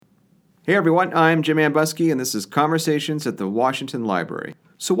Hey everyone, I'm Jim Ambuske, and this is Conversations at the Washington Library.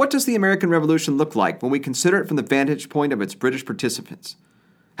 So what does the American Revolution look like when we consider it from the vantage point of its British participants?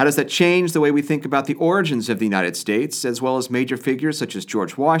 How does that change the way we think about the origins of the United States, as well as major figures such as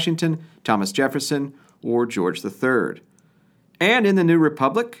George Washington, Thomas Jefferson, or George III? And in the New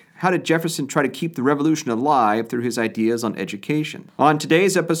Republic, how did Jefferson try to keep the revolution alive through his ideas on education? On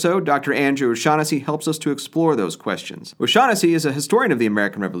today's episode, Dr. Andrew O'Shaughnessy helps us to explore those questions. O'Shaughnessy is a historian of the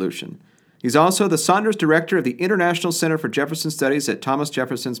American Revolution. He's also the Saunders Director of the International Center for Jefferson Studies at Thomas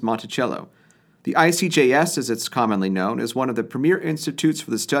Jefferson's Monticello. The ICJS, as it's commonly known, is one of the premier institutes for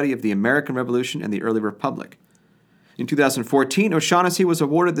the study of the American Revolution and the early Republic. In 2014, O'Shaughnessy was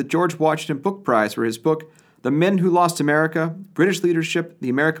awarded the George Washington Book Prize for his book, The Men Who Lost America, British Leadership, the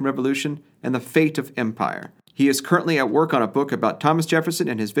American Revolution, and the Fate of Empire. He is currently at work on a book about Thomas Jefferson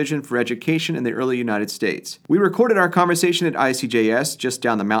and his vision for education in the early United States. We recorded our conversation at ICJS, just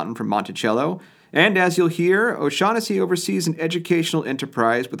down the mountain from Monticello, and as you'll hear, O'Shaughnessy oversees an educational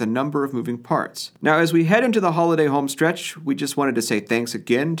enterprise with a number of moving parts. Now, as we head into the holiday home stretch, we just wanted to say thanks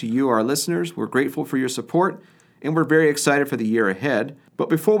again to you, our listeners. We're grateful for your support, and we're very excited for the year ahead. But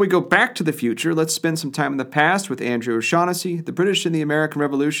before we go back to the future, let's spend some time in the past with Andrew O'Shaughnessy, the British in the American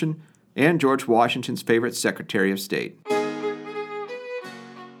Revolution, and George Washington's favorite Secretary of State.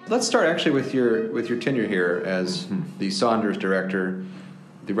 Let's start actually with your tenure here as the Saunders Director,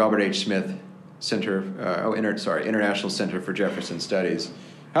 the Robert H. Smith Center, International Center for Jefferson Studies.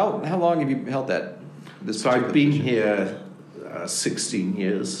 How long have you held that? I've been here 16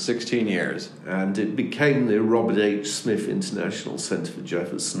 years. 16 years. And it became the Robert H. Smith International Center for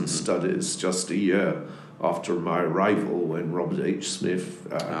Jefferson Studies just a year after my arrival, when Robert H.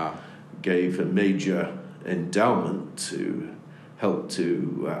 Smith gave a major endowment to help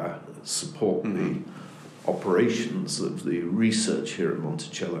to support the operations of the research here at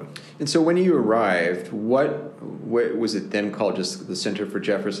Monticello. And so when you arrived, what was it then called? Just the Center for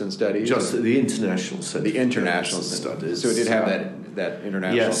Jefferson Studies? Just the International Center. The International Studies. So it did have that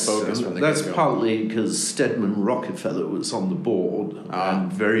international focus from the that's get-go. Partly because Stedman Rockefeller was on the board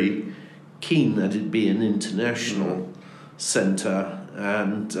and very keen that it be an international center,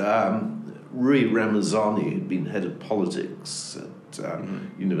 and Rui Ramazani, who'd been head of politics at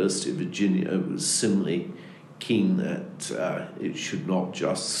University of Virginia, was similarly keen that it should not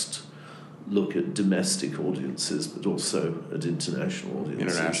just look at domestic audiences, but also at international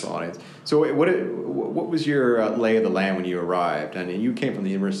audiences. International audience. So what was your lay of the land when you arrived? And you came from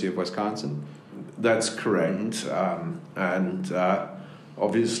the University of Wisconsin? That's correct.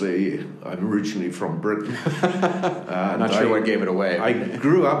 Obviously, I'm originally from Britain. Not sure what gave it away. I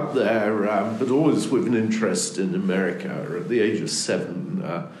grew up there, but always with an interest in America. At the age of 7,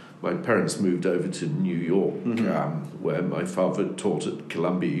 my parents moved over to New York, where my father taught at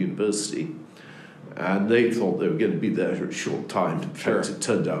Columbia University. And they thought they were going to be there for a short time. In fact, it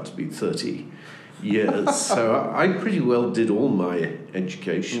turned out to be 30 years. So I pretty well did all my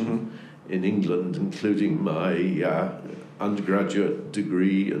education in England, including my undergraduate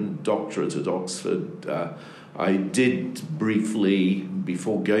degree and doctorate at Oxford. I did briefly,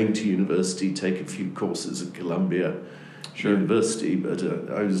 before going to university, take a few courses at Columbia University, but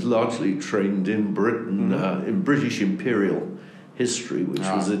I was largely trained in Britain, in British imperial history, which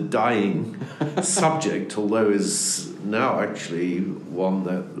was a dying subject, although is now actually one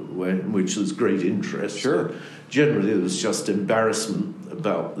in which there's great interest. Sure. Generally, there was just embarrassment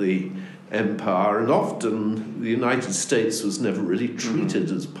about the empire, and often the United States was never really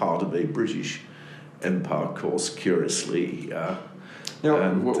treated as part of a British empire course, curiously. Why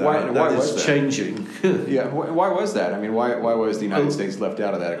was that? Changing. Why was that? I mean, why was the United States left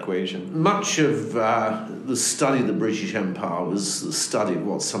out of that equation? Much of the study of the British Empire was the study of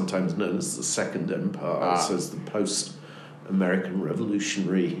what's sometimes known as the Second Empire, so as the post-American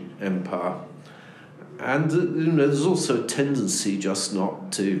Revolutionary Empire. And there's also a tendency just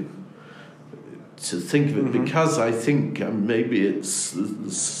not to think of it, because I think maybe it's the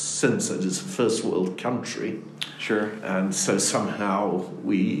sense that it's a first world country. Sure. And so somehow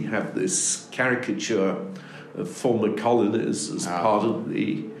we have this caricature of former colonies as part of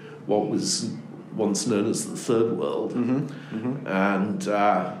what was once known as the Third World. And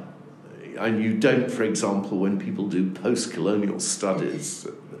you don't, for example, when people do post-colonial studies,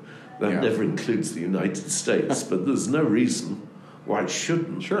 that never includes the United States, but there's no reason why it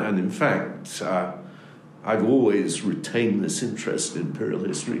shouldn't. Sure. And in fact, I've always retained this interest in imperial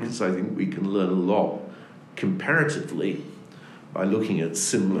history because I think we can learn a lot comparatively by looking at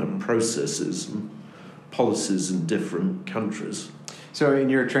similar processes and policies in different countries. So in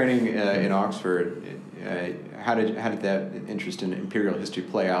your training in Oxford, how did that interest in imperial history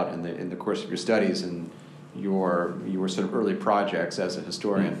play out in the course of your studies and your sort of early projects as a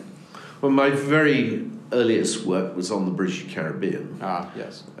historian? Well, my very earliest work was on the British Caribbean.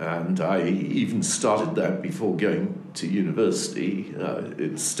 Yes. And I even started that before going to university.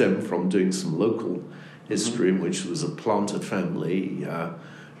 It stemmed from doing some local history, in which there was a planter family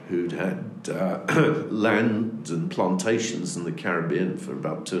who'd had land and plantations in the Caribbean for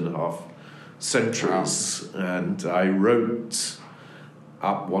about 2.5 centuries. Wow. And I wrote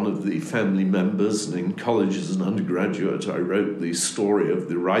up one of the family members, and in college as an undergraduate I wrote the story of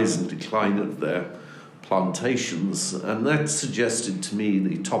the rise and decline of their plantations, and that suggested to me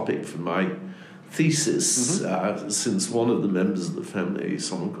the topic for my thesis, since one of the members of the family,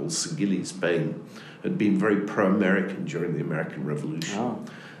 someone called Sir Gillies Bain, had been very pro-American during the American Revolution. Oh.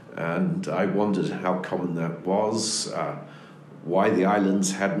 And I wondered how common that was, why the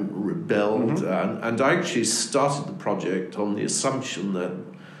islands hadn't rebelled, and I actually started the project on the assumption that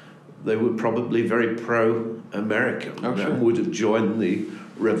they were probably very pro-American and would have joined the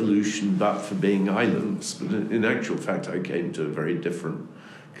revolution but for being islands. But in actual fact, I came to a very different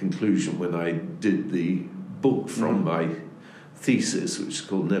conclusion when I did the book from my thesis, which is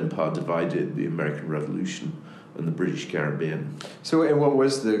called An Empire Divided, the American Revolution and the British Caribbean. So, and what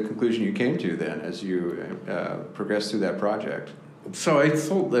was the conclusion you came to then as you progressed through that project? So I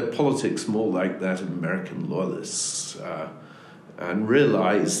thought their politics more like that of American loyalists, and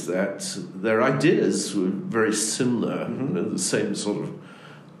realized that their ideas were very similar, the same sort of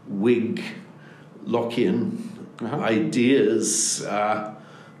Whig, Lockean ideas that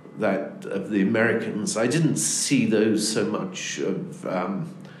of the Americans. I didn't see those so much of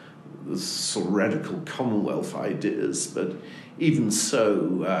the sort of radical Commonwealth ideas, but even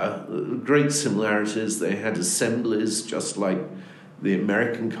so, great similarities. They had assemblies just like the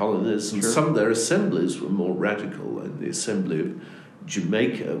American colonies, and some of their assemblies were more radical. And the Assembly of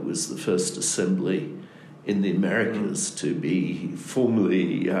Jamaica was the first assembly in the Americas to be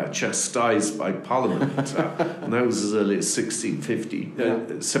formally chastised by Parliament, and that was as early as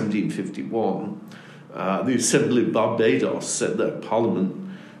 1751. The Assembly of Barbados said that Parliament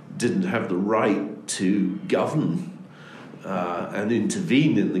didn't have the right to govern and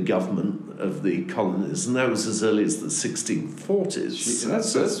intervene in the government of the colonies, and that was as early as the 1640s.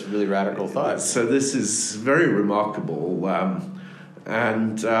 That's really radical thought. So this is very remarkable,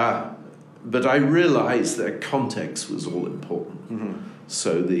 but I realized that context was all important.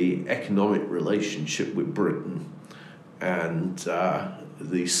 So the economic relationship with Britain and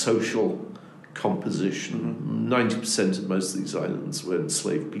the social composition. 90% of most of these islands were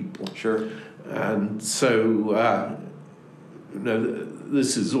enslaved people. Sure. And so,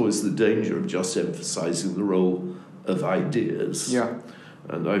 this is always the danger of just emphasizing the role of ideas. Yeah.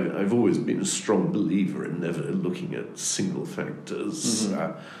 And I've always been a strong believer in never looking at single factors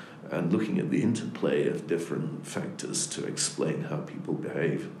and looking at the interplay of different factors to explain how people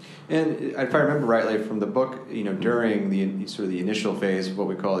behave. And if I remember rightly from the book, during the sort of the initial phase of what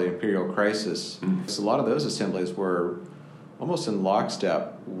we call the imperial crisis, a lot of those assemblies were almost in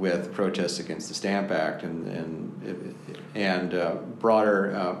lockstep with protests against the Stamp Act and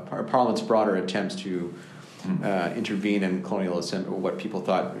Parliament's broader attempts to intervene in colonial assembly, what people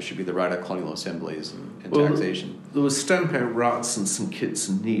thought should be the right of colonial assemblies and taxation. There was Stamp Act riots in St Kitts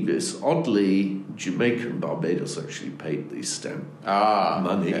and Nevis. Oddly, Jamaica and Barbados actually paid the stamp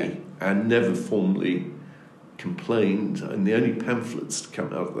money and never formally complained. And the only pamphlets to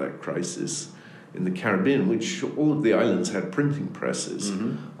come out of that crisis in the Caribbean, which all of the islands had printing presses,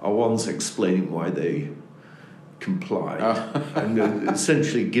 are ones explaining why they complied and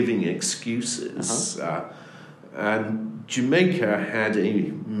essentially giving excuses. And Jamaica had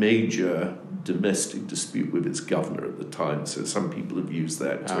a major domestic dispute with its governor at the time, so some people have used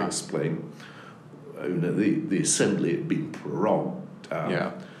that to explain the assembly had been prorogued.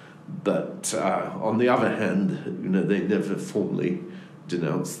 But on the other hand, they never formally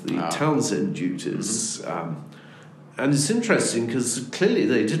denounced the Townsend duties. And it's interesting because clearly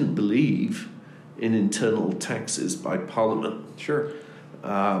they didn't believe in internal taxes by Parliament. Sure.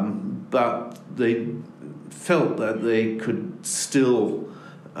 But they felt that they could still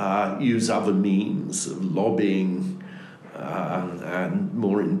use other means of lobbying and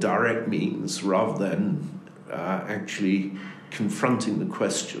more indirect means rather than actually confronting the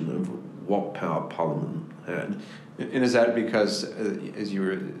question of what power Parliament had. And is that because, as you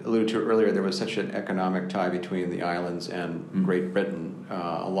alluded to earlier, there was such an economic tie between the islands and Great Britain,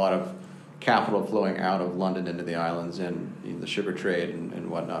 a lot of capital flowing out of London into the islands and the sugar trade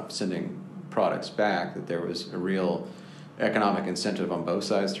and whatnot, sending products back, that there was a real economic incentive on both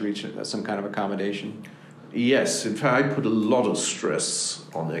sides to reach some kind of accommodation? Yes, in fact, I put a lot of stress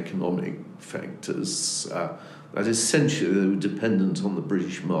on economic factors. That essentially they were dependent on the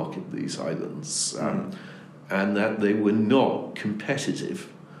British market, these islands, and that they were not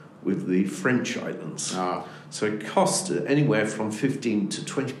competitive with the French islands. So it cost anywhere from 15 to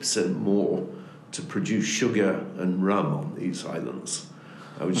 20% more to produce sugar and rum on these islands,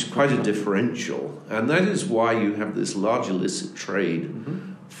 which is quite a differential. And that is why you have this large illicit trade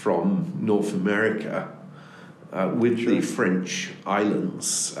from North America with the French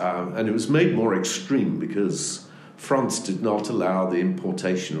islands. And it was made more extreme because France did not allow the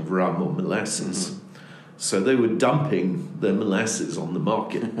importation of rum or molasses. So they were dumping their molasses on the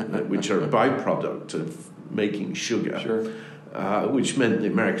market, which are a byproduct of making sugar, which meant the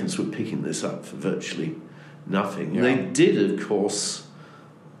Americans were picking this up for virtually nothing. Yeah. They did, of course,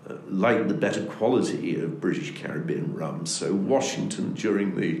 like the better quality of British Caribbean rum. So Washington,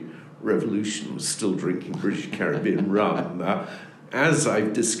 during the Revolution, was still drinking British Caribbean rum. As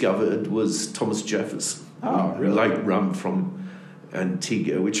I've discovered, was Thomas Jefferson, who liked rum from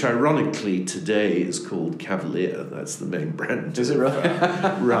Antigua, which ironically today is called Cavalier. That's the main brand. Is it really?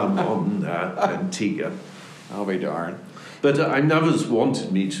 Rum on Antigua. I'll be darned. But Navas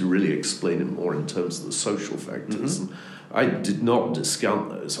wanted me to really explain it more in terms of the social factors. And I did not discount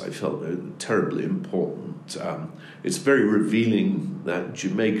those. I felt they were terribly important. It's very revealing that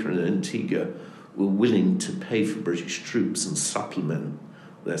Jamaica and Antigua were willing to pay for British troops and supplement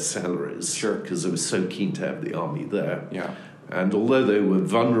their salaries because they were so keen to have the army there. Yeah. And although they were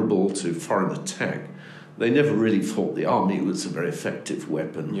vulnerable to foreign attack, they never really thought the army was a very effective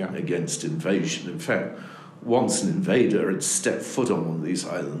weapon against invasion. In fact, once an invader had stepped foot on one of these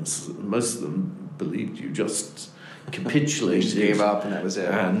islands, most of them believed you just capitulated, just gave up, and that was it,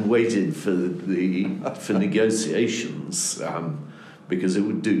 and waited for negotiations because it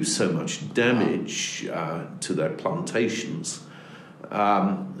would do so much damage to their plantations.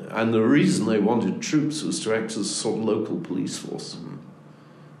 And the reason they wanted troops was to act as a sort of local police force.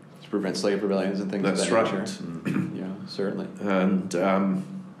 To prevent slave rebellions and things That's of that right. nature. Yeah, certainly. And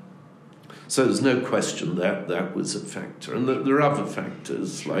so there's no question that that was a factor. And there are other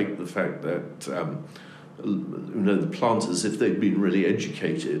factors, like the fact that the planters, if they'd been really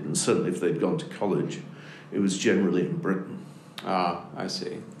educated, and certainly if they'd gone to college, it was generally in Britain. I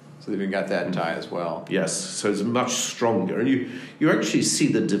see. So they've even got that tie as well. Yes, so it's much stronger. And you actually see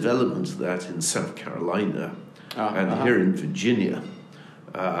the development of that in South Carolina and here in Virginia.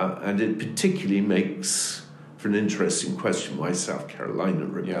 And it particularly makes for an interesting question why South Carolina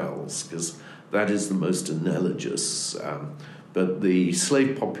rebels, because that is the most analogous. But the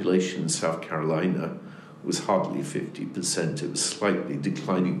slave population in South Carolina was hardly 50%. It was slightly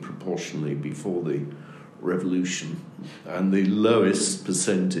declining proportionally before the Revolution, and the lowest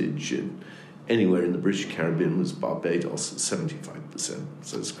percentage anywhere in the British Caribbean was Barbados at 75%.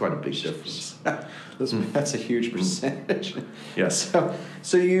 So it's quite a big difference. That's a huge percentage. Yes.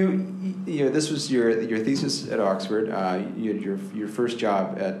 So you this was your thesis at Oxford. You had your first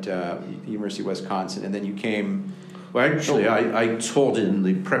job at University of Wisconsin, and then you came. Well, actually, I taught in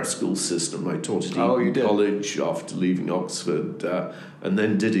the prep school system. I taught at Eton College after leaving Oxford, and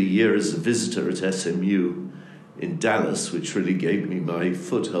then did a year as a visitor at SMU in Dallas, which really gave me my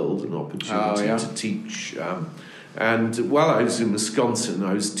foothold and opportunity to teach. And while I was in Wisconsin,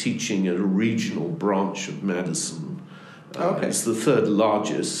 I was teaching at a regional branch of Madison. It's the third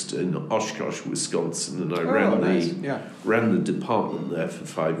largest in Oshkosh, Wisconsin, and I ran the department there for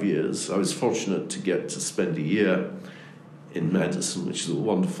 5 years. I was fortunate to get to spend a year in Madison, which is a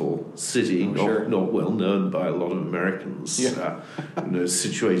wonderful city, not well known by a lot of Americans.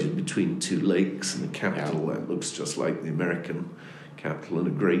 Situated between two lakes and the capital that looks just like the American capital, and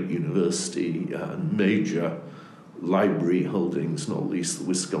a great university and major library holdings, not least the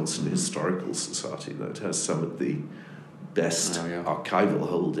Wisconsin Historical Society that has some of the best archival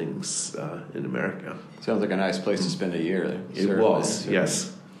holdings in America. Sounds like a nice place to spend a year. It was,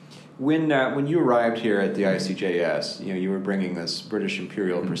 yes. When you arrived here at the ICJS, you were bringing this British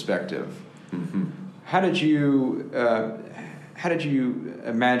imperial perspective. How did you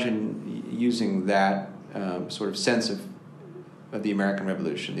imagine using that sort of sense of the American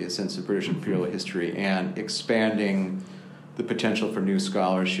Revolution, the sense of British imperial history, and expanding the potential for new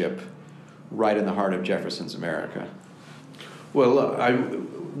scholarship right in the heart of Jefferson's America? Well,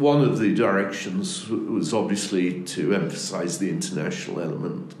 one of the directions was obviously to emphasize the international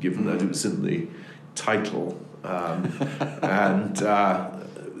element, given that it was in the title.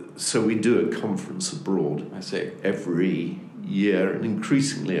 So we do a conference abroad every year, and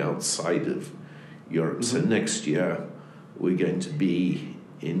increasingly outside of Europe. So next year we're going to be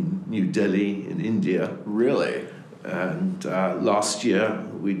in New Delhi in India. Really? And last year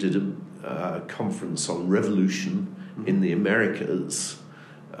we did a conference on revolution in the Americas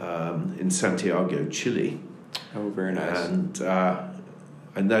in Santiago, Chile. Oh, very nice.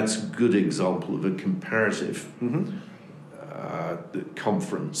 And that's a good example of a comparative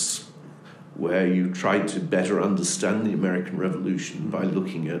conference where you try to better understand the American Revolution by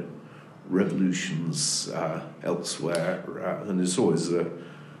looking at revolutions elsewhere. And it's always a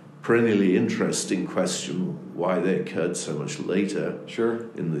perennially interesting question why they occurred so much later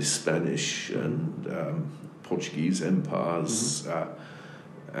in the Spanish and Portuguese empires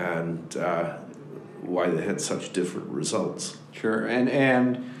and why they had such different results. Sure.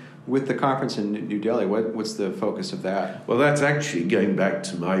 And with the conference in New Delhi, what's the focus of that? Well, that's actually going back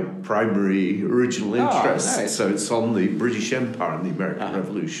to my primary original interest. Nice. So it's on the British Empire and the American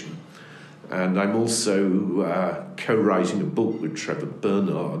Revolution. And I'm also co-writing a book with Trevor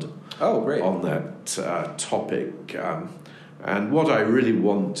Bernard on that topic. And what I really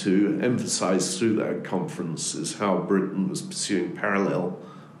want to emphasize through that conference is how Britain was pursuing parallel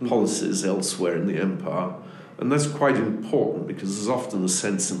policies elsewhere in the empire. And that's quite important because there's often a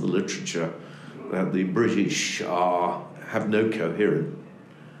sense in the literature that the British have no coherent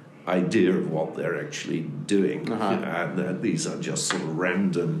idea of what they're actually doing. And that these are just sort of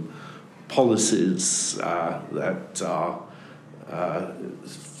random policies that are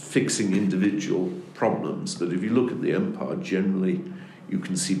fixing individual problems. But if you look at the empire generally, you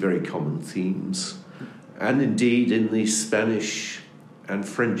can see very common themes. And indeed, in the Spanish and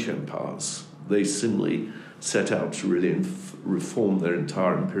French empires, they similarly set out to really reform their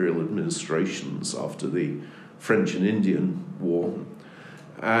entire imperial administrations after the French and Indian War.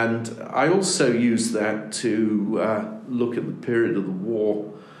 And I also use that to look at the period of the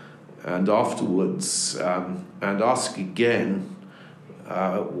war and afterwards and ask again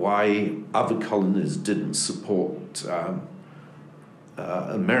why other colonies didn't support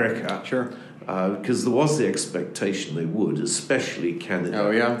America. Sure. Because there was the expectation they would, especially Canada.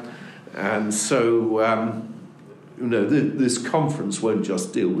 Oh, yeah. And so, this conference won't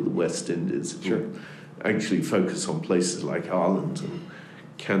just deal with the West Indies. It will actually focus on places like Ireland and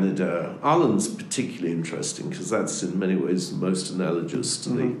Canada. Ireland's particularly interesting because that's in many ways the most analogous to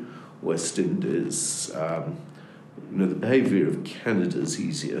the West Indies. The behaviour of Canada is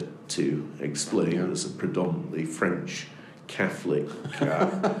easier to explain as a predominantly French Catholic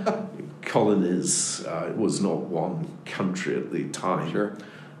colonies. It was not one country at the time. Sure.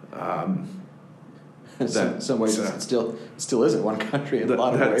 In some ways, it still isn't one country in a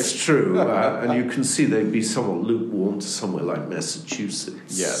lot of ways. That's true. And you can see they'd be somewhat lukewarm to somewhere like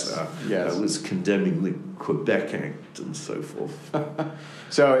Massachusetts. Yes. That was condemning the Quebec Act and so forth.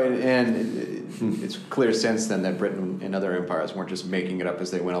 So, it's clear since then that Britain and other empires weren't just making it up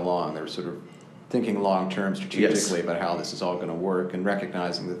as they went along. They were sort of thinking long-term strategically about how this is all going to work and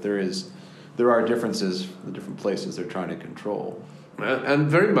recognizing that there are differences in the different places they're trying to control. And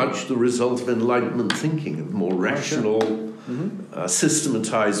very much the result of Enlightenment thinking, a more rational,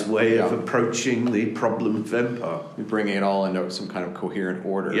 systematized way of approaching the problem of empire. Bringing it all into some kind of coherent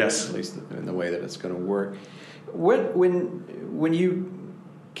order, at least in the way that it's going to work. When you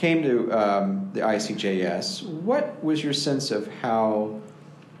came to the ICJS, what was your sense of how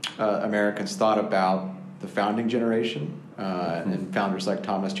Americans thought about the founding generation and founders like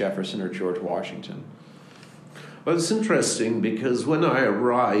Thomas Jefferson or George Washington? Well, it's interesting because when I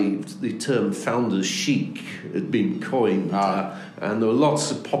arrived, the term founders chic had been coined, and there were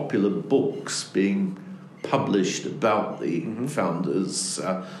lots of popular books being published about the founders,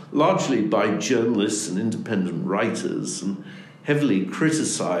 largely by journalists and independent writers, and heavily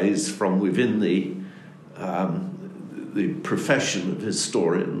criticized from within the profession of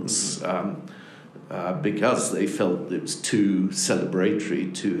historians. Because they felt it was too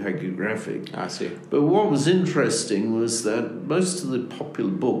celebratory, too hagiographic. I see. But what was interesting was that most of the popular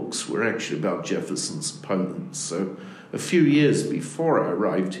books were actually about Jefferson's opponents. So a few years before I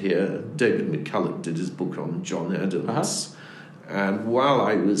arrived here, David McCulloch did his book on John Adams. And while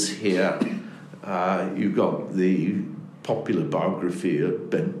I was here, you got the popular biography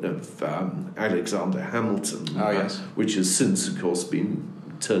of Alexander Hamilton, which has since, of course, been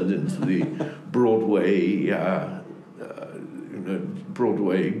turned into the Broadway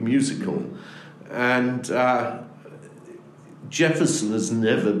musical, and Jefferson has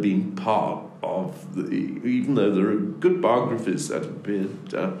never been part of even though there are good biographies that have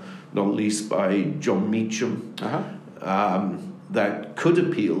appeared, not least by John Meacham, that could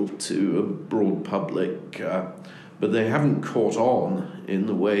appeal to a broad public, but they haven't caught on in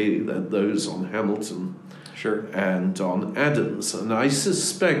the way that those on Hamilton Sure. and on Adams. And I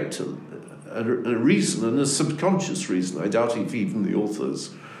suspect a reason, and a subconscious reason, I doubt if even the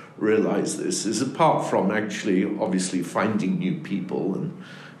authors realize this, is apart from actually obviously finding new people and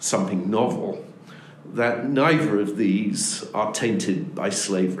something novel, that neither of these are tainted by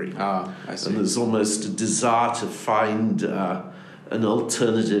slavery. I see. And there's almost a desire to find an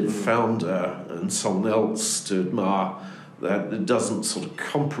alternative founder and someone else to admire that it doesn't sort of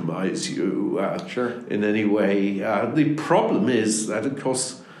compromise you in any way. The problem is that, of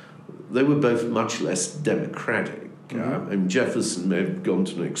course, they were both much less democratic. And Jefferson may have gone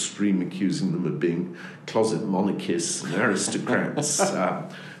to an extreme, accusing them of being closet monarchists and aristocrats,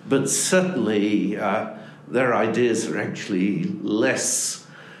 but certainly their ideas are actually less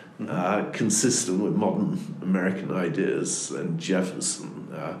consistent with modern American ideas than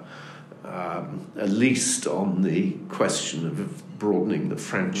Jefferson, at least on the question of broadening the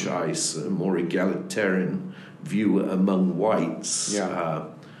franchise, a more egalitarian view among whites.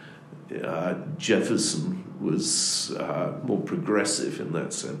 Jefferson was more progressive in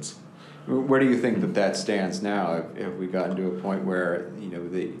that sense. Where do you think that stands now? Have we gotten to a point where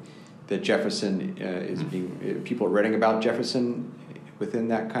that Jefferson is being, people are writing about Jefferson within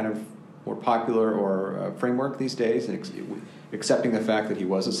that kind of more popular or framework these days, and accepting the fact that he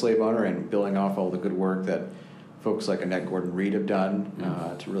was a slave owner and building off all the good work that folks like Annette Gordon Reed have done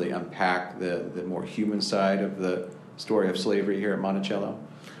to really unpack the more human side of the story of slavery here at Monticello?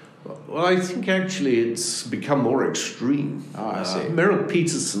 Well, I think actually it's become more extreme. I see. Merrill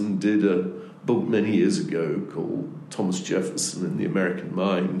Peterson did a book many years ago called Thomas Jefferson and the American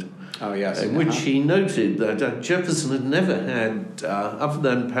Mind. Oh, yes. In which he noted that Jefferson had never had, other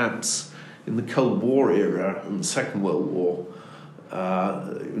than perhaps in the Cold War era and the Second World War,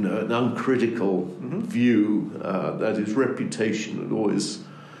 an uncritical view that his reputation had always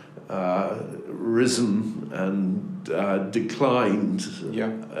risen and declined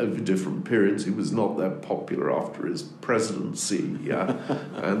over different periods. He was not that popular after his presidency,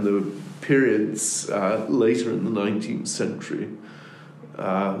 and there were periods later in the 19th century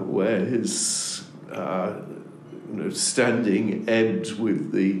where his standing ebbed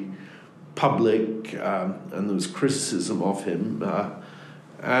with the public, and there was criticism of him.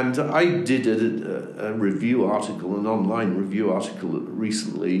 And I did a review article, an online review article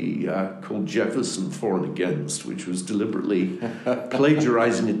recently called Jefferson For and Against, which was deliberately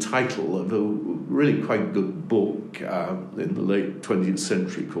plagiarizing a title of a really quite good book in the late 20th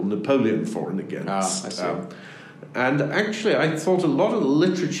century called Napoleon For and Against. I see. And actually, I thought a lot of the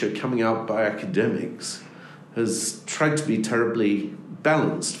literature coming out by academics has tried to be terribly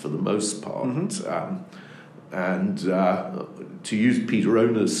balanced for the most part. And to use Peter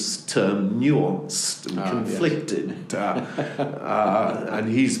Oner's term, nuanced and conflicted. And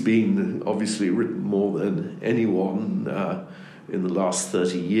he's been obviously written more than anyone in the last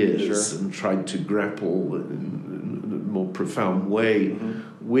 30 years and tried to grapple in a more profound way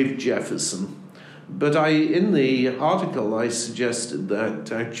with Jefferson. But in the article, I suggested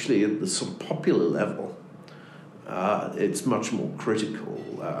that actually at the sort of popular level, it's much more critical,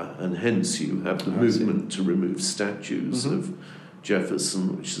 and hence you have the movement to remove statues of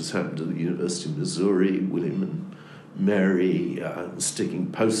Jefferson, which has happened at the University of Missouri, William and Mary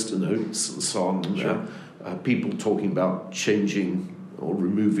sticking poster notes and so on. People talking about changing or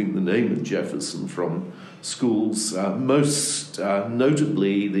removing the name of Jefferson from schools. Most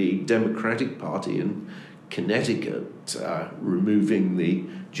notably, the Democratic Party in Connecticut removing the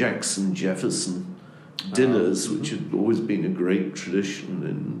Jackson-Jefferson dinners, which had always been a great tradition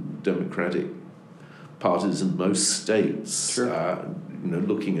in Democratic parties in most states,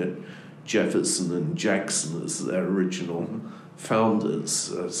 looking at Jefferson and Jackson as their original founders.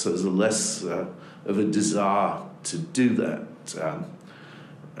 So there's less of a desire to do that.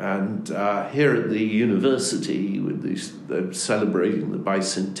 And here at the university, they're celebrating the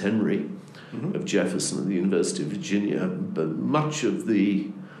bicentenary of Jefferson at the University of Virginia, but much of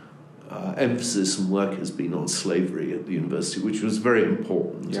the emphasis and work has been on slavery at the university, which was very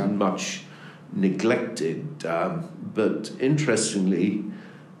important and much neglected, but interestingly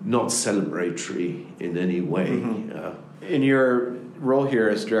not celebratory in any way. In your role here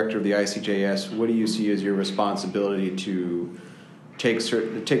as director of the ICJS, what do you see as your responsibility to take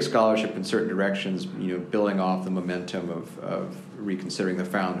scholarship in certain directions, building off the momentum of reconsidering the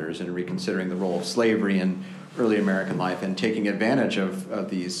founders and reconsidering the role of slavery in early American life, and taking advantage of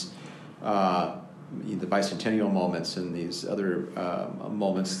these the bicentennial moments and these other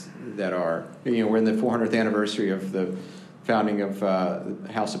moments that are, we're in the 400th anniversary of the founding of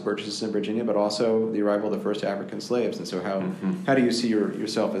the House of Burgesses in Virginia, but also the arrival of the first African slaves. And so how do you see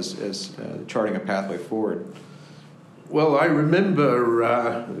yourself as charting a pathway forward? Well, I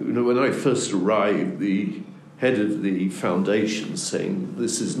remember when I first arrived, the head of the foundation saying,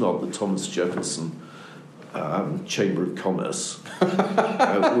 "This is not the Thomas Jefferson Chamber of Commerce.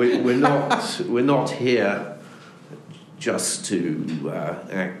 We're not here just to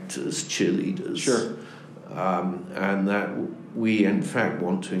act as cheerleaders." Sure. And that we, in fact,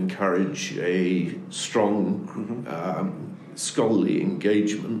 want to encourage a strong scholarly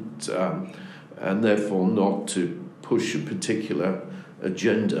engagement, and therefore not to push a particular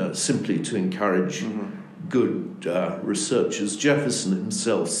agenda, simply to encourage good research. As Jefferson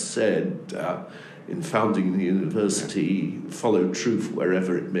himself said in founding the university, follow truth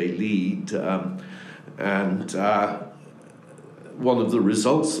wherever it may lead. And one of the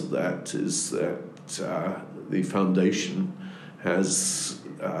results of that is that the foundation has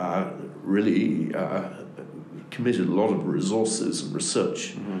really committed a lot of resources and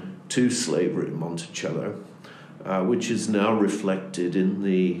research to slavery in Monticello, which is now reflected in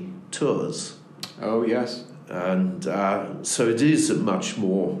the tours. Oh, yes. And so it is a much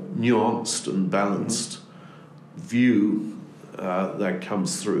more nuanced and balanced view that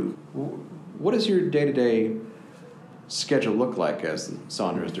comes through. What does your day-to-day schedule look like as the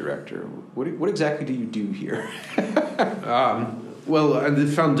Saunders director? What exactly do you do here? Well, the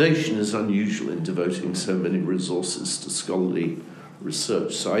foundation is unusual in devoting so many resources to scholarly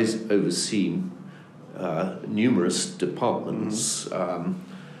research. So I oversee numerous departments,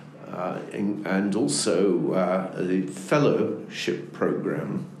 and also a fellowship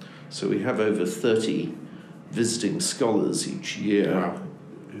program. So we have over 30 visiting scholars each year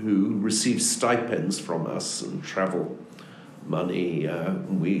who receive stipends from us and travel money.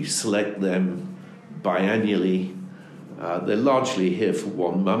 We select them biannually. They're largely here for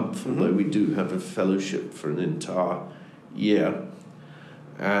 1 month, although we do have a fellowship for an entire year.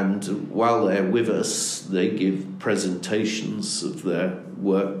 And while they're with us, they give presentations of their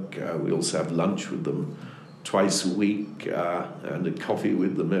work. We also have lunch with them twice a week and a coffee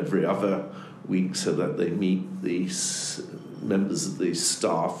with them every other week, so that they meet the members of the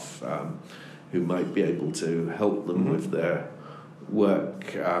staff who might be able to help them with their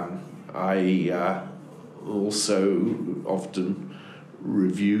work. I also often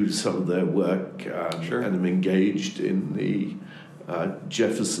review some of their work and am engaged in the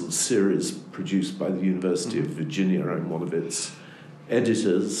Jefferson series produced by the University of Virginia. I'm one of its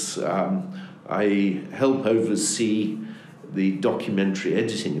editors. I help oversee the documentary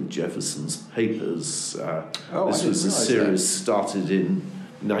editing of Jefferson's papers. This was a series started in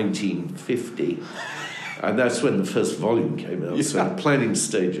 1950. And that's when the first volume came out. So the planning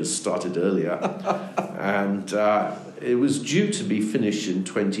stages started earlier. And it was due to be finished in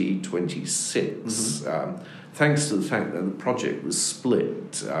 2026, thanks to the fact that the project was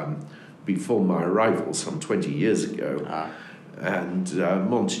split before my arrival some 20 years ago. And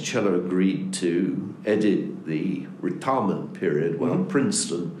Monticello agreed to edit the retirement period while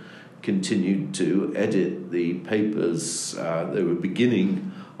Princeton continued to edit the papers. They were beginning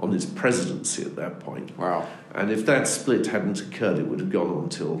on his presidency at that point. Wow. And if that split hadn't occurred, it would have gone on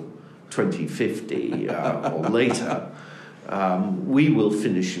till 2050 or later. We will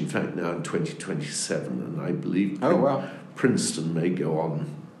finish, in fact, now in 2027, and I believe Princeton may go on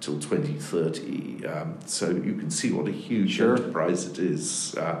till 2030. So you can see what a huge enterprise it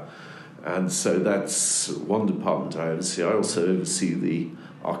is. And so that's one department I oversee. I also oversee the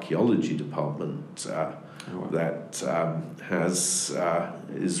archaeology department that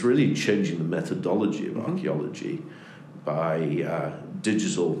is really changing the methodology of archaeology by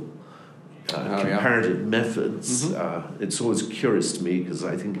digital comparative methods. It's always curious to me because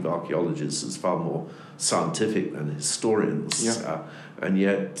I think of archaeologists as far more scientific than historians, and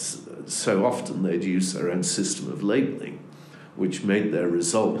yet so often they'd use their own system of labeling, which made their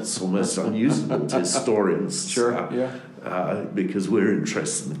results almost unusable to historians. Because we're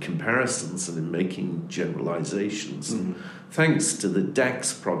interested in comparisons and in making generalizations. And thanks to the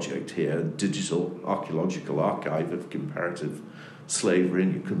DAX project here, Digital Archaeological Archive of Comparative Slavery,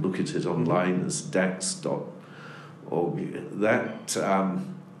 and you can look at it online as dax.org,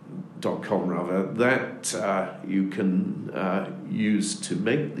 that you can use to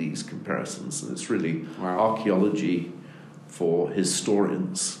make these comparisons. And it's really archaeology for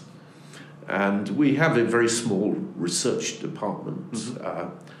historians. And we have a very small research department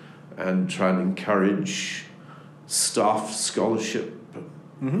and try and encourage staff scholarship.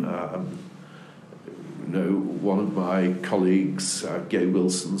 One of my colleagues, Gay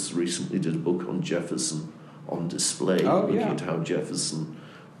Wilsons, recently did a book on Jefferson on display, looking at how Jefferson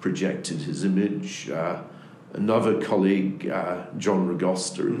projected his image. Another colleague, John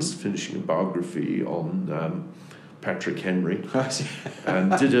Ragosta, is finishing a biography on Patrick Henry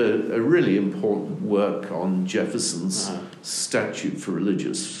and did a really important work on Jefferson's statute for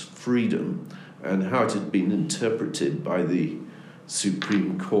religious freedom and how it had been interpreted by the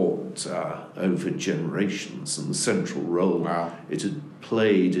Supreme Court over generations and the central role it had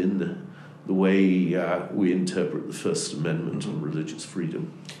played in the way we interpret the First Amendment on religious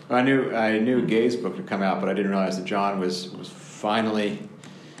freedom. I knew Gay's book had come out, but I didn't realize that John was finally,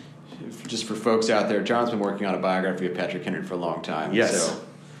 just for folks out there, John's been working on a biography of Patrick Henry for a long time. Yes. So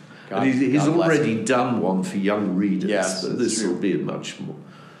and he's already done one for young readers, but this will be a much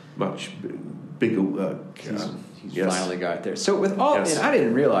bigger work. He's finally got there. So with all, and I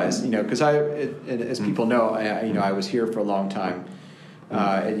didn't realize, because as people know, I was here for a long time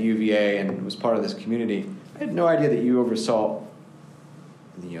at UVA and was part of this community. I had no idea that you oversaw,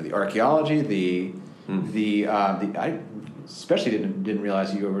 the archaeology, I especially didn't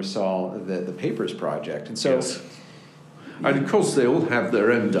realize you oversaw the Papers Project, and so. Yes. And of course, they all have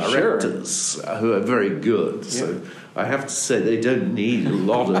their own directors who are very good. So I have to say they don't need a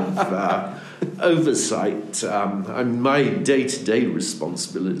lot of oversight. My day-to-day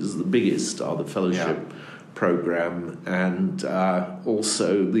responsibilities, the biggest, are the fellowship program and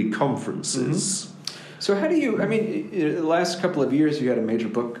also the conferences. So how do you? The last couple of years, you had a major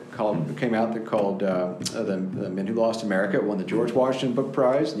book came out called "The Men Who Lost America." It won the George Washington Book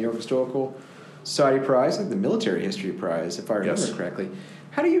Prize, New York Historical Society Prize, and the Military History Prize, if I remember correctly.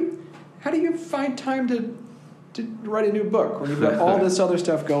 How do you find time to write a new book when you've got all this other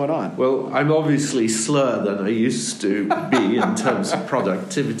stuff going on? Well, I'm obviously slower than I used to be in terms of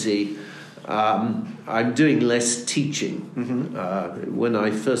productivity. I'm doing less teaching. When I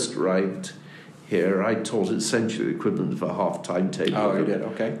first arrived here, I taught essentially the equivalent of a half-timetable. Oh, you did?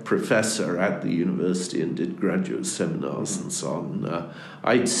 Okay. Professor at the university and did graduate seminars and so on.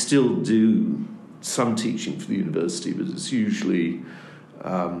 I still do some teaching for the university, but it's usually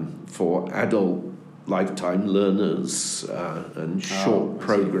for adult lifetime learners and short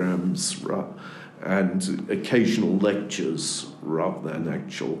programs and occasional lectures rather than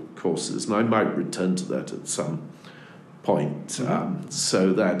actual courses. And I might return to that at some point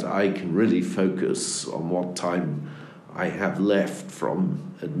so that I can really focus on what time I have left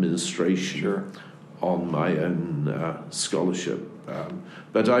from administration on my own scholarship.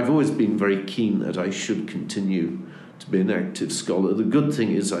 But I've always been very keen that I should continue to be an active scholar. The good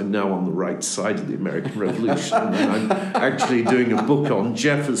thing is I'm now on the right side of the American Revolution and I'm actually doing a book on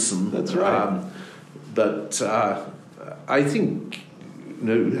Jefferson. That's right. But I think,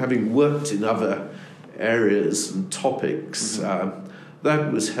 having worked in other areas and topics,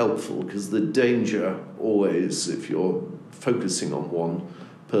 that was helpful because the danger always, if you're focusing on one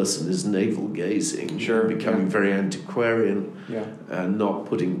person, is navel-gazing, becoming very antiquarian and not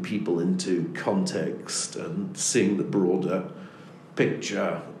putting people into context and seeing the broader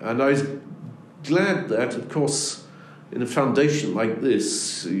picture. And I was glad that, of course, in a foundation like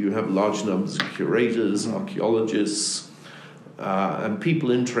this, you have large numbers of curators, archaeologists, and people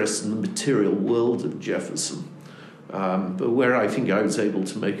interested in the material world of Jefferson. But where I think I was able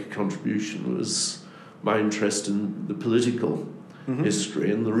to make a contribution was my interest in the political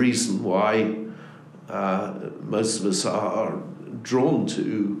history and the reason why most of us are drawn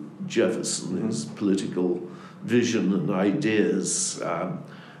to Jefferson, his political vision and ideas.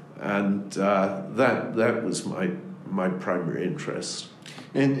 And that was my primary interest.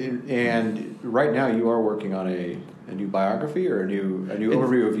 And right now you are working on a new biography or a new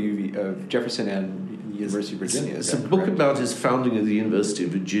overview of Jefferson and the University of Virginia. It's a book about his founding of the University of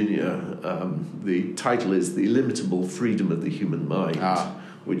Virginia. The title is The Illimitable Freedom of the Human Mind,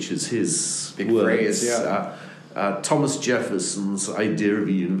 which is his big words. Phrase, Thomas Jefferson's idea of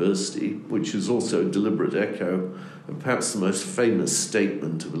a university, which is also a deliberate echo of perhaps the most famous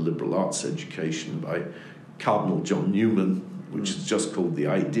statement of a liberal arts education by Cardinal John Newman, which is just called The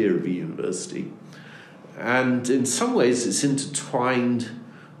Idea of a University. And in some ways it's intertwined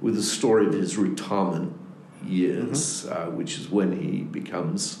with the story of his retirement years, which is when he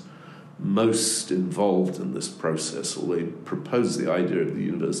becomes most involved in this process, although he proposed the idea of the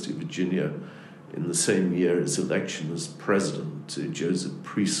University of Virginia in the same year as election as president to Joseph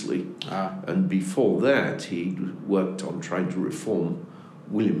Priestley. And before that, he worked on trying to reform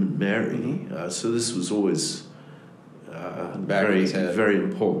William and Mary. So this was always very, very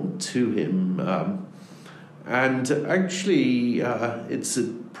important to him. And actually, it's a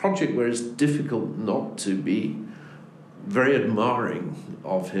project where it's difficult not to be very admiring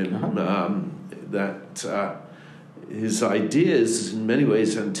of him. That his ideas in many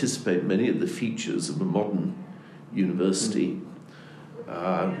ways anticipate many of the features of a modern university.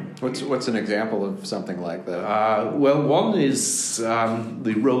 What's an example of something like that? Well, one is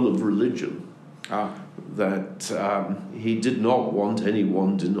the role of religion. That he did not want any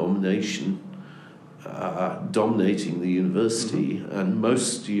one denomination dominating the university, and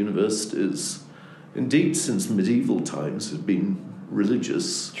most universities, indeed since medieval times, have been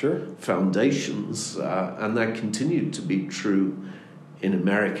religious foundations, and that continued to be true in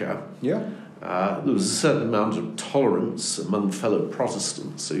America. Yeah. There was a certain amount of tolerance among fellow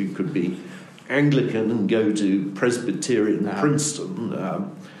Protestants, so you could be Anglican and go to Presbyterian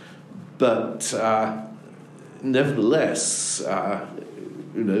Princeton, but nevertheless,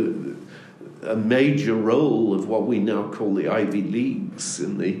 a major role of what we now call the Ivy Leagues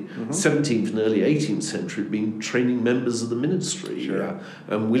in the 17th and early 18th century being training members of the ministry,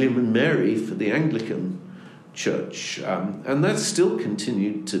 and William and Mary for the Anglican Church. And that still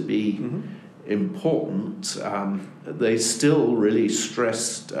continued to be important. They still really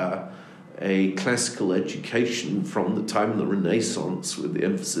stressed a classical education from the time of the Renaissance, with the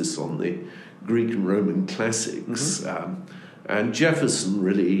emphasis on the Greek and Roman classics. And Jefferson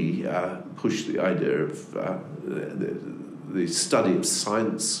really pushed the idea of the study of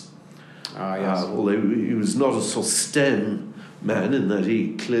science. Although he was not a sort of STEM man in that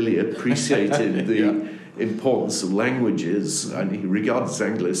he clearly appreciated the importance of languages, and he regards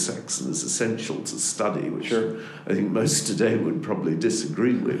Anglo-Saxon as essential to study, which I think most today would probably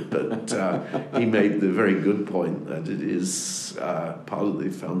disagree with, but he made the very good point that it is part of the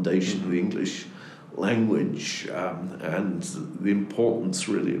foundation of the English language, and the importance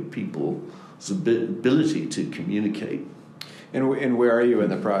really of people's ability to communicate. And where are you in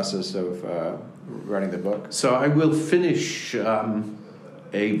the process of writing the book? So I will finish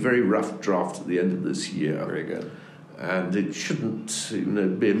a very rough draft at the end of this year. Very good. And it shouldn't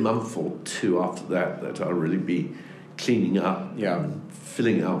be a month or two after that I'll really be cleaning up and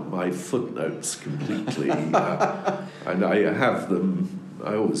filling out my footnotes completely. And I have them.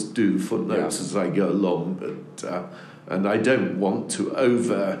 I always do footnotes as I go along, but and I don't want to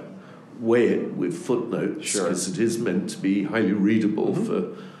overweigh it with footnotes, because it is meant to be highly readable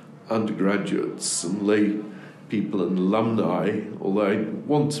for undergraduates and lay people and alumni, although I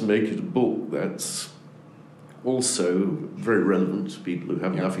want to make it a book that's also very relevant to people who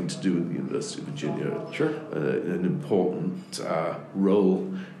have nothing to do with the University of Virginia. An important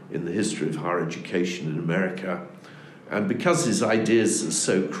role in the history of higher education in America. And because his ideas are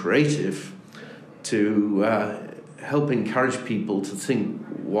so creative, to help encourage people to think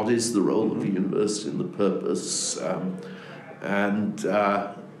what is the role of a university and the purpose, and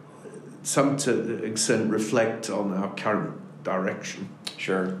some to extent reflect on our current direction.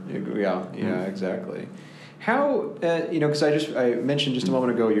 Exactly. How, because I mentioned just a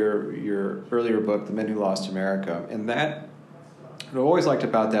moment ago your earlier book, The Men Who Lost America, and that, what I always liked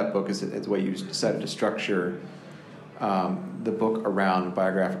about that book is the way you decided to structure the book around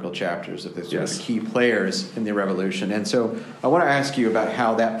biographical chapters of the sort of the key players in the Revolution. And so I want to ask you about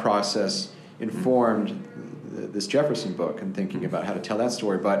how that process informed this Jefferson book and thinking about how to tell that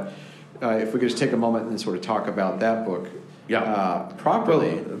story. But if we could just take a moment and sort of talk about that book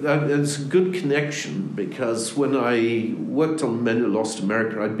properly. Well, it's a good connection, because when I worked on Men Who Lost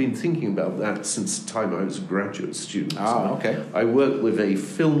America, I'd been thinking about that since the time I was a graduate student. I worked with a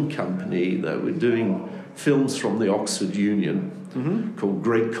film company that were doing films from the Oxford Union called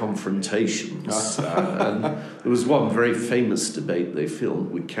Great Confrontations. And there was one very famous debate they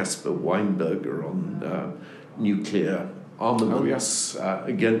filmed with Caspar Weinberger on nuclear armaments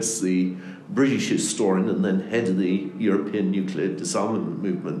against the British historian and then head of the European nuclear disarmament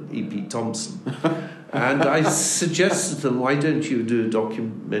movement, E.P. Thompson. And I suggested to them, why don't you do a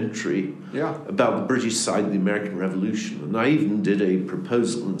documentary about the British side of the American Revolution? And I even did a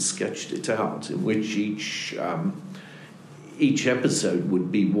proposal and sketched it out, in which each episode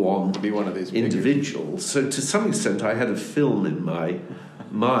would be one of these individual. Figures. So to some extent, I had a film in my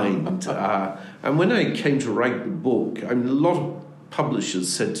mind. And when I came to write the book, a lot of publishers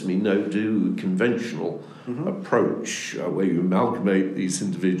said to me, no, do a conventional approach where you amalgamate these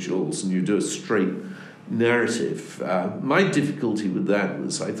individuals and you do a straight narrative. My difficulty with that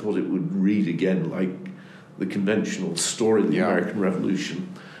was I thought it would read again like the conventional story of the American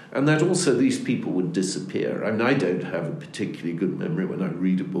Revolution, and that also these people would disappear. I mean, I don't have a particularly good memory when I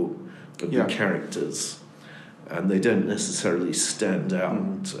read a book of the characters, and they don't necessarily stand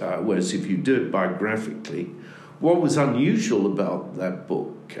out, whereas if you do it biographically. What was unusual about that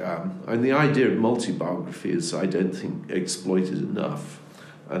book, and the idea of multi-biography is, I don't think, exploited enough,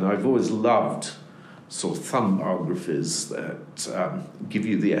 and I've always loved sort of thumb biographies that give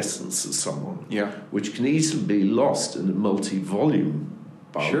you the essence of someone, Yeah. which can easily be lost in a multi-volume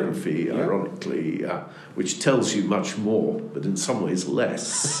biography, Sure. Yeah. ironically, which tells you much more, but in some ways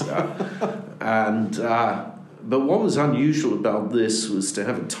less. But what was unusual about this was to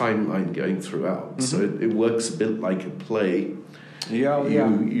have a timeline going throughout. Mm-hmm. So it works a bit like a play. Yeah,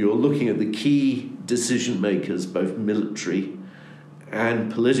 You're looking at the key decision makers, both military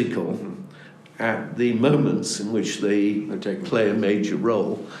and political, at the moments in which they play a major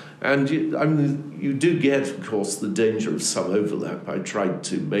role. And you do get, of course, the danger of some overlap. I tried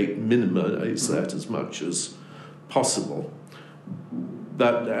to minimize that as much as possible.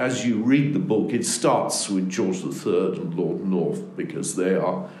 But as you read the book, it starts with George III and Lord North, because they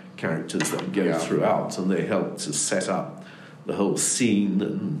are characters that go throughout, and they help to set up the whole scene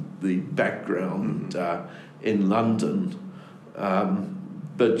and the background in London.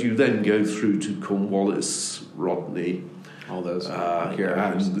 But you then go through to Cornwallis, Rodney, all those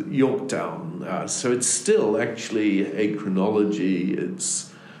characters. and Yorktown. So it's still actually a chronology. It's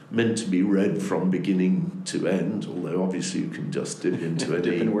meant to be read from beginning to end, although obviously you can just dip into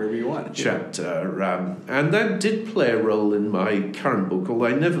any wherever you want. chapter. And that did play a role in my current book, although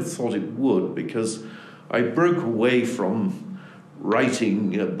I never thought it would, because I broke away from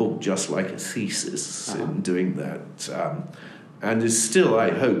writing a book just like a thesis in doing that. And is still, I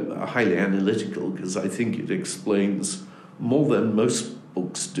hope, highly analytical, because I think it explains more than most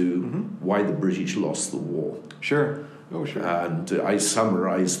books do why the British lost the war. Sure. Oh, sure. And I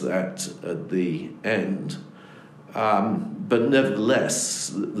summarize that at the end. But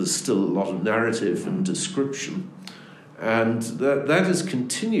nevertheless, there's still a lot of narrative and description. And that has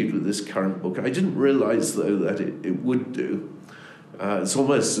continued with this current book. I didn't realize, though, that it would do. It's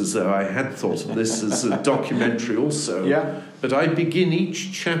almost as though I had thought of this as a documentary also. Yeah. But I begin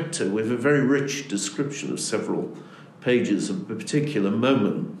each chapter with a very rich description of several pages of a particular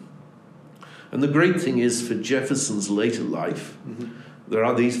moment. And the great thing is, for Jefferson's later life, there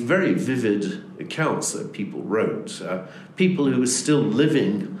are these very vivid accounts that people wrote. People who were still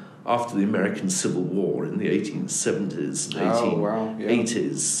living after the American Civil War in the 1870s and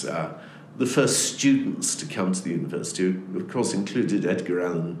 1880s. The first students to come to the university, of course, included Edgar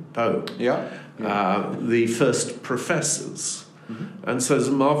Allan Poe. The first professors. And so there's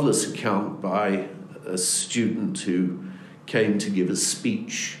a marvelous account by a student who came to give a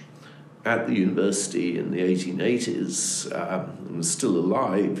speech at the university in the 1880s and was still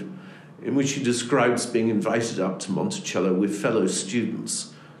alive, in which he describes being invited up to Monticello with fellow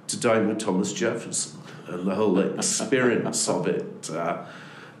students to dine with Thomas Jefferson and the whole experience of it.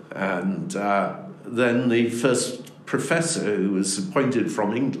 Then the first professor, who was appointed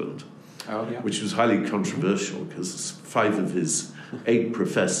from England, which was highly controversial because 5 of his 8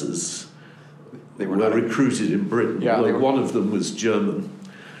 professors were recruited in Britain. One of them was German.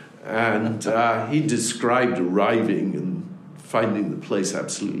 And he described arriving and finding the place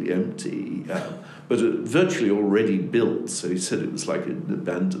absolutely empty, but virtually already built. So he said it was like an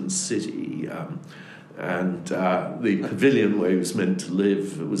abandoned city. And the pavilion where he was meant to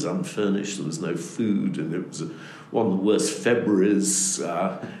live was unfurnished. There was no food, and it was one of the worst Februaries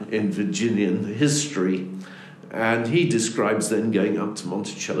in Virginian history. And he describes then going up to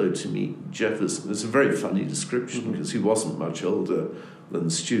Monticello to meet Jefferson. It's a very funny description because he wasn't much older than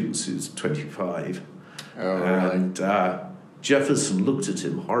the students. He was 25. And Jefferson looked at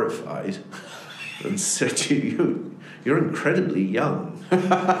him horrified and said to you, "You're incredibly young."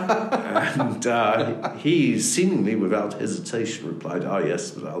 And he, seemingly without hesitation, replied,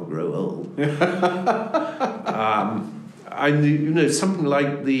 "Yes, but I'll grow old." Something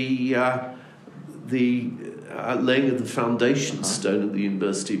like the laying of the foundation stone at the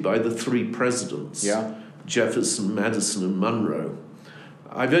university by the 3 presidents, Jefferson, Madison, and Monroe.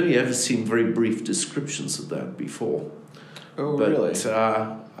 I've only ever seen very brief descriptions of that before. Really?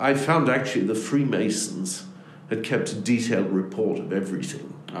 I found actually the Freemasons had kept a detailed report of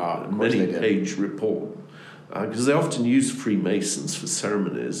everything, a many-page report, because they often use Freemasons for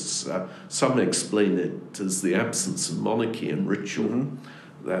ceremonies. Some explain it as the absence of monarchy and ritual,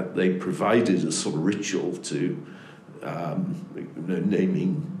 that they provided a sort of ritual to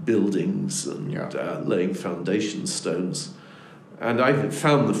naming buildings and laying foundation stones. And I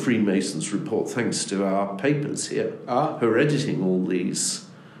found the Freemasons report thanks to our papers here, who are editing all these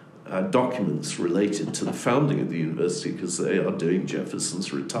documents related to the founding of the university, because they are doing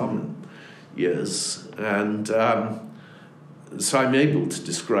Jefferson's retirement years. And so I'm able to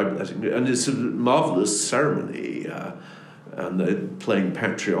describe that. And it's a marvelous ceremony. And they're playing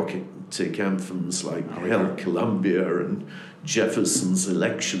patriotic patriotic anthems like Hail Columbia and Jefferson's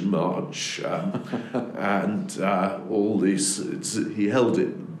election march, and all this. He held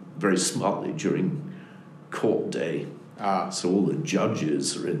it very smartly during court day. So all the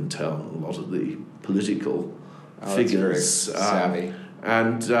judges are in town, a lot of the political figures. That's very savvy.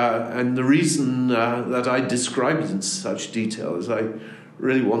 And the reason that I describe it in such detail is I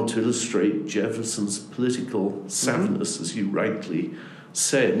really want to illustrate Jefferson's political savviness, as you rightly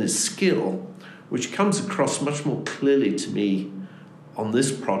say, and his skill, which comes across much more clearly to me on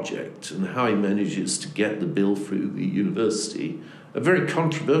this project and how he manages to get the bill through the university, a very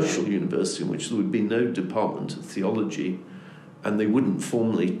controversial university in which there would be no department of theology and they wouldn't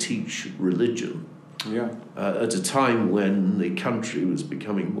formally teach religion. At a time when the country was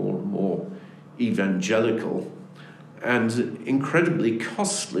becoming more and more evangelical and incredibly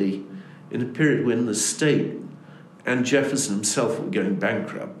costly in a period when the state and Jefferson himself were going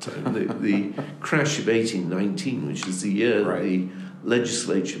bankrupt. The crash of 1819, which is the year the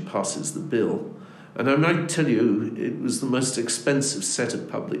legislature passes the bill. And I might tell you, it was the most expensive set of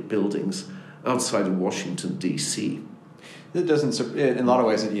public buildings outside of Washington, D.C. It doesn't, in a lot of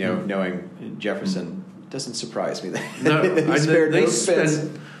ways, knowing Jefferson, doesn't surprise me. No,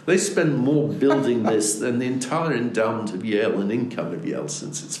 they spend more building this than the entire endowment of Yale and income of Yale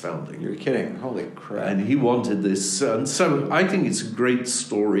since its founding. You're kidding. Holy crap. And he wanted this. And so I think it's a great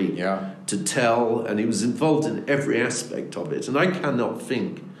story to tell, and he was involved in every aspect of it. And I cannot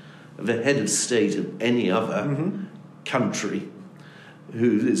think of a head of state of any other country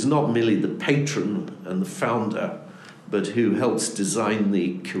who is not merely the patron and the founder, but who helps design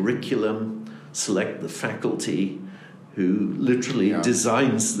the curriculum, select the faculty, who literally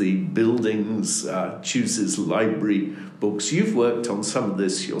designs the buildings, chooses library books. You've worked on some of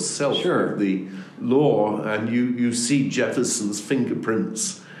this yourself with the law, and you see Jefferson's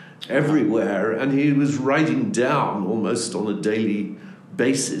fingerprints everywhere, and he was writing down almost on a daily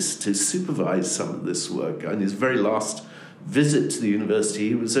basis to supervise some of this work. And his very last visit to the university,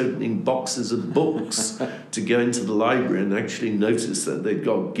 he was opening boxes of books to go into the library and actually notice that they'd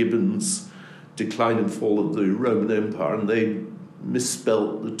got Gibbon's Decline and Fall of the Roman Empire, and they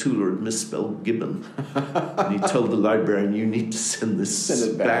misspelled, the tutor had misspelled Gibbon. And he told the librarian, you need to send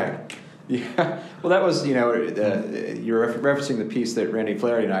it back. Yeah, well, that was, you're referencing the piece that Randy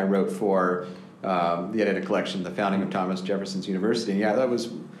Flaherty and I wrote for the edited collection, The Founding of Thomas Jefferson's University. And that was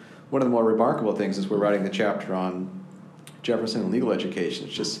one of the more remarkable things as we're writing the chapter on Jefferson and legal education.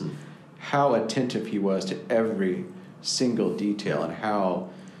 It's just how attentive he was to every single detail, and how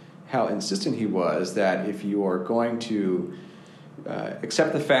insistent he was that if you are going to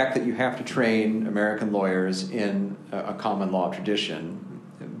accept the fact that you have to train American lawyers in a common law tradition,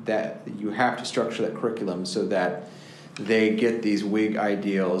 that you have to structure that curriculum so that they get these Whig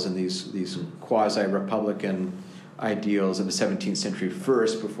ideals and these quasi-Republican ideals of the 17th century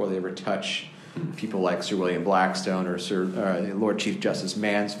first before they ever touch people like Sir William Blackstone or Lord Chief Justice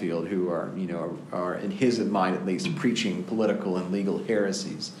Mansfield, who are in his mind at least preaching political and legal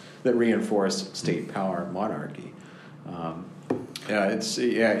heresies that reinforce state power and monarchy. I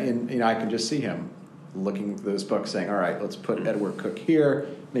can just see him looking at those books, saying, "All right, let's put Edward Cook here.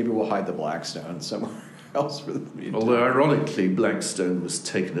 Maybe we'll hide the Blackstone somewhere else for the." Although ironically, Blackstone was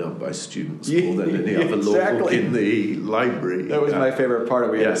taken out by students more than any other law book in the library. That was my favorite part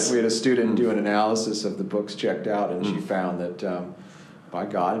of it. We had a student do an analysis of the books checked out, and she found that, by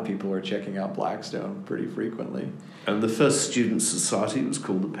God, people were checking out Blackstone pretty frequently. And the first student society was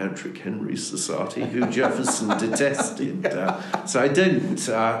called the Patrick Henry Society, who Jefferson detested. So I don't.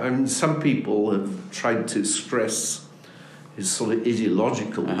 Some people have tried to stress his sort of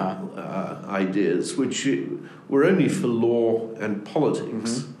ideological ideas, which were only for law and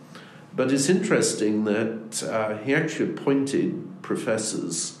politics. But it's interesting that he actually appointed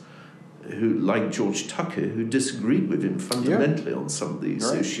professors who, like George Tucker, who disagreed with him fundamentally on some of these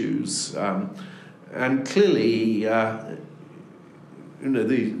issues. And clearly,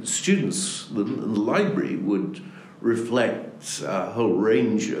 the students, the library would reflect a whole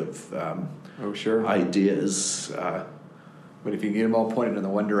range of ideas. But if you get them all pointed in the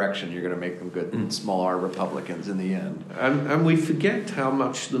one direction, you're going to make them good, small R Republicans in the end. And we forget how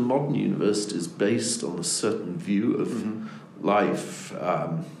much the modern university is based on a certain view of life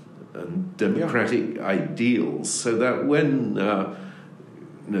and democratic ideals. So that when the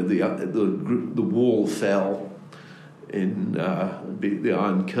wall fell in the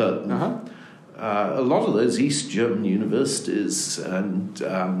Iron Curtain, a lot of those East German universities and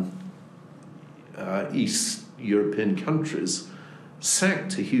East European countries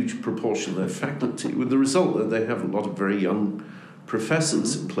sacked a huge proportion of their faculty, with the result that they have a lot of very young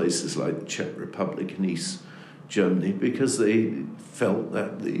professors in places like the Czech Republic and East Germany because they felt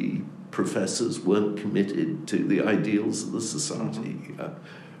that the professors weren't committed to the ideals of the society,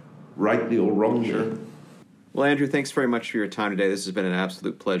 rightly or wrongly. Sure. Well, Andrew, thanks very much for your time today. This has been an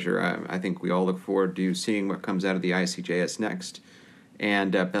absolute pleasure. I think we all look forward to seeing what comes out of the ICJS next.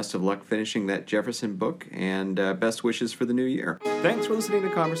 And best of luck finishing that Jefferson book, and best wishes for the new year. Thanks for listening to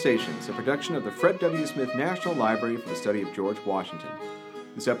Conversations, a production of the Fred W. Smith National Library for the Study of George Washington.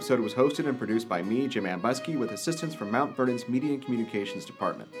 This episode was hosted and produced by me, Jim Ambuske, with assistance from Mount Vernon's Media and Communications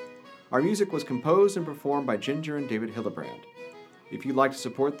Department. Our music was composed and performed by Ginger and David Hillebrand. If you'd like to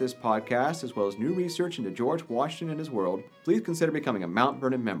support this podcast, as well as new research into George Washington and his world, please consider becoming a Mount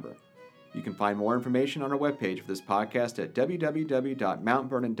Vernon member. You can find more information on our webpage for this podcast at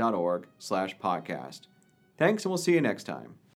www.mountvernon.org/podcast. Thanks, and we'll see you next time.